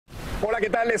Hola,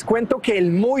 ¿qué tal? Les cuento que el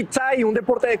muay thai, un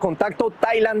deporte de contacto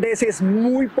tailandés, es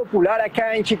muy popular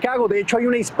acá en Chicago. De hecho, hay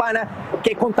una hispana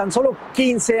que con tan solo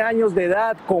 15 años de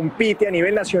edad compite a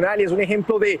nivel nacional y es un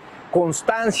ejemplo de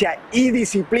constancia y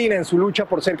disciplina en su lucha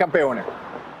por ser campeona.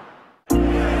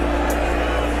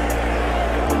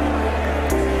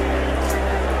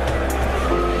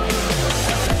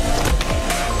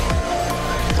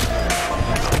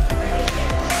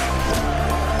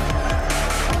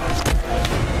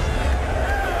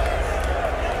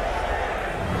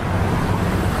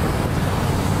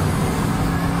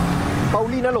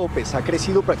 López ha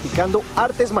crecido practicando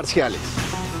artes marciales.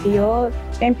 Yo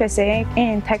empecé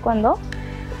en taekwondo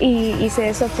y hice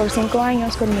eso por 5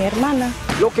 años con mi hermana.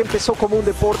 Lo que empezó como un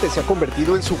deporte se ha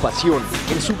convertido en su pasión,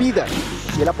 en su vida,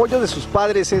 y el apoyo de sus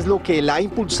padres es lo que la ha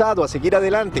impulsado a seguir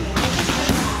adelante.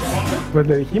 Pues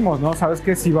le dijimos, ¿no? Sabes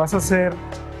que si vas a hacer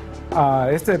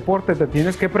este deporte te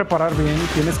tienes que preparar bien,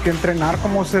 tienes que entrenar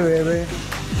como se debe,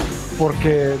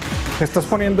 porque te estás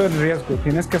poniendo en riesgo,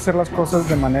 tienes que hacer las cosas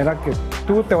de manera que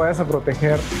tú te vayas a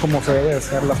proteger como se debe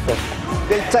hacer las cosas.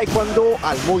 Del taekwondo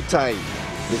al muay thai,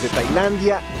 desde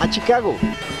Tailandia a Chicago.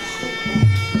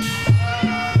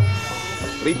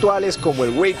 Rituales como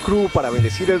el wake crew para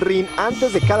bendecir el ring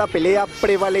antes de cada pelea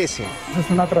prevalecen. Es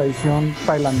una tradición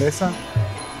tailandesa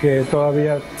que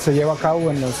todavía se lleva a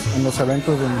cabo en los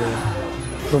eventos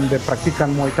donde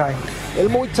practican muay thai. El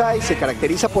muay thai se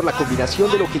caracteriza por la combinación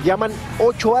de lo que llaman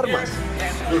 8 armas: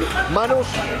 manos,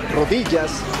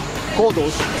 rodillas,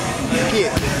 codos, pies.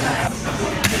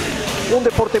 Un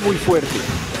deporte muy fuerte,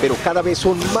 pero cada vez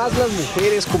son más las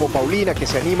mujeres como Paulina que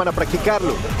se animan a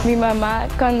practicarlo. Mi mamá,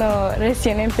 cuando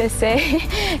recién empecé,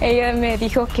 ella me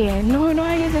dijo que no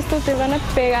hagas esto, te van a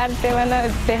pegar, te van a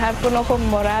dejar con ojo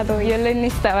morado. Yo le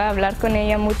necesitaba hablar con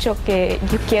ella mucho que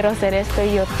yo quiero hacer esto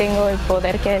y yo tengo el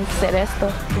poder que hacer esto.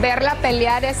 Verla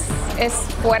pelear es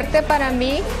fuerte para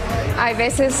mí. Hay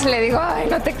veces le digo, ay,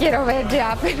 no te quiero ver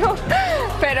ya,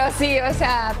 pero sí, o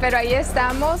sea, pero ahí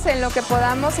estamos en lo que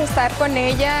podamos estar con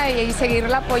ella y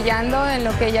seguirla apoyando en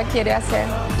lo que ella quiere hacer.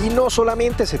 Y no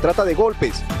solamente se trata de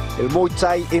golpes, el muay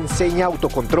thai enseña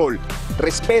autocontrol,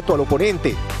 respeto al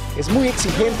oponente, es muy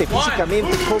exigente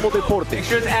físicamente como deporte.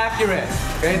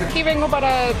 Aquí vengo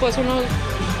para, pues uno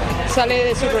sale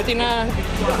de su rutina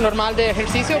normal de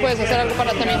ejercicio, puedes hacer algo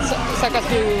para también sacar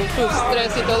su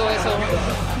estrés y todo eso.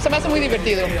 Se me hace muy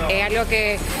divertido. Es algo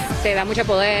que te da mucho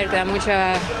poder, te da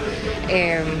mucha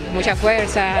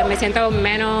fuerza. Me siento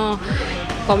menos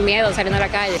con miedo saliendo a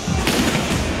la calle.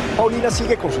 Paulina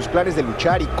sigue con sus planes de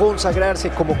luchar y consagrarse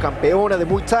como campeona de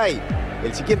muay thai.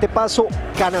 El siguiente paso,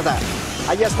 Canadá.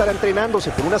 Allá estará entrenándose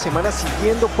por una semana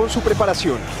siguiendo con su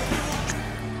preparación.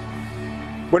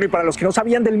 Bueno, y para los que no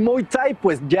sabían del muay thai,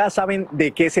 pues ya saben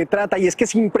de qué se trata. Y es que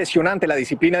es impresionante la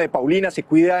disciplina de Paulina, se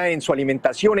cuida en su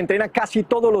alimentación, entrena casi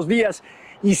todos los días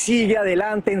y sigue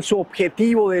adelante en su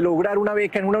objetivo de lograr una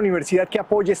beca en una universidad que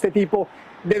apoye este tipo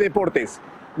de deportes.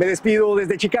 Me despido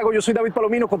desde Chicago, yo soy David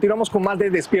Palomino, continuamos con más de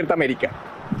Despierta América.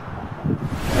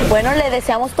 Bueno, le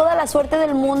deseamos toda la suerte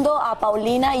del mundo a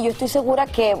Paulina y yo estoy segura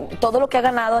que todo lo que ha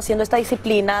ganado haciendo esta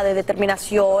disciplina de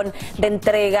determinación, de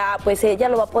entrega, pues ella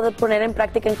lo va a poder poner en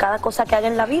práctica en cada cosa que haga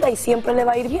en la vida y siempre le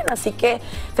va a ir bien, así que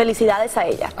felicidades a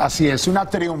ella. Así es, una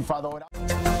triunfadora.